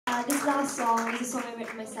This last song is a song I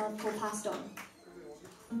wrote myself called Passed On.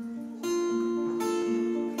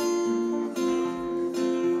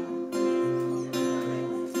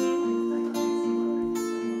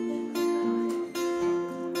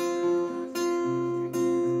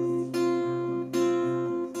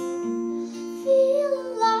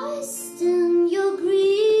 Feeling lost and you're grieving.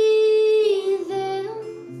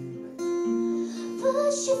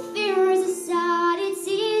 Push your fears aside, it's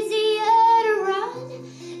easier to run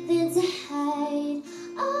than to hide.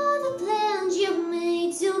 All the plans you've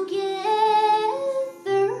made together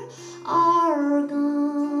are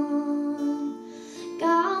gone,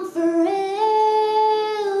 gone forever.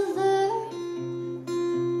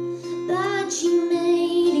 But she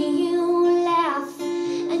made you laugh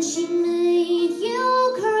and she made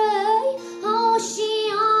you cry. Oh,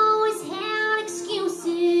 she always had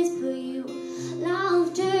excuses, but you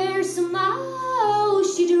loved her so much.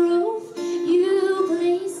 She drove you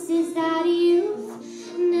places that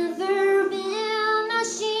you've never been. Now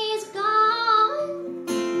she's gone.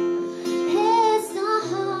 It's not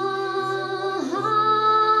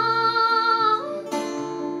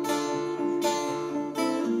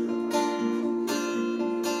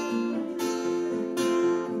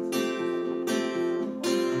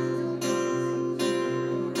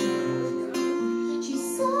she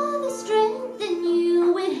saw the strength in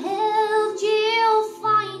you, it helped you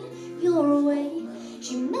find your way.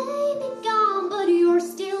 She may be gone, but you're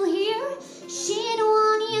still here. She'd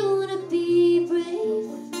want you to be brave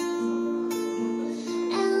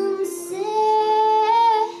and safe,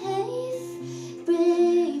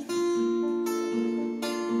 brave.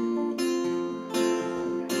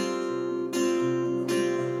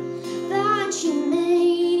 But she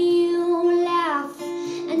made you laugh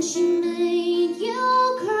and she made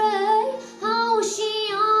you cry. Oh,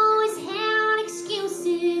 she always had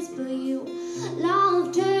excuses, but you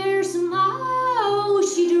loved her so much.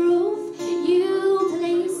 She drove you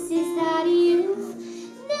places that you've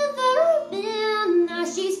never been. Now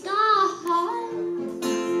she's gone,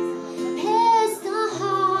 past the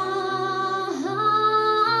heart.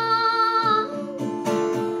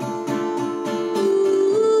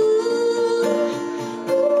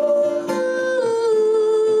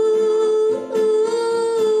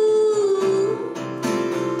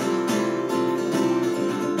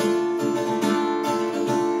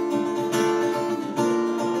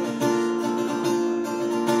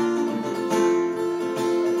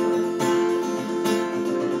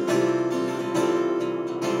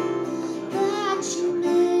 But she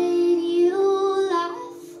made you laugh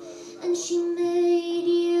and she made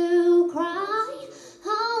you cry.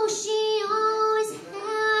 Oh, she always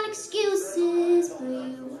had excuses, but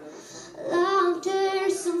you loved her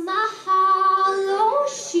so much. Oh,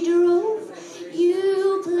 she drove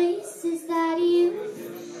you places that you've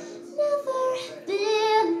never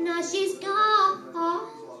been. Now she's gone,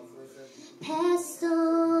 past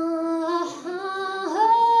on.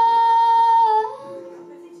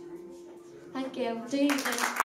 Thank you.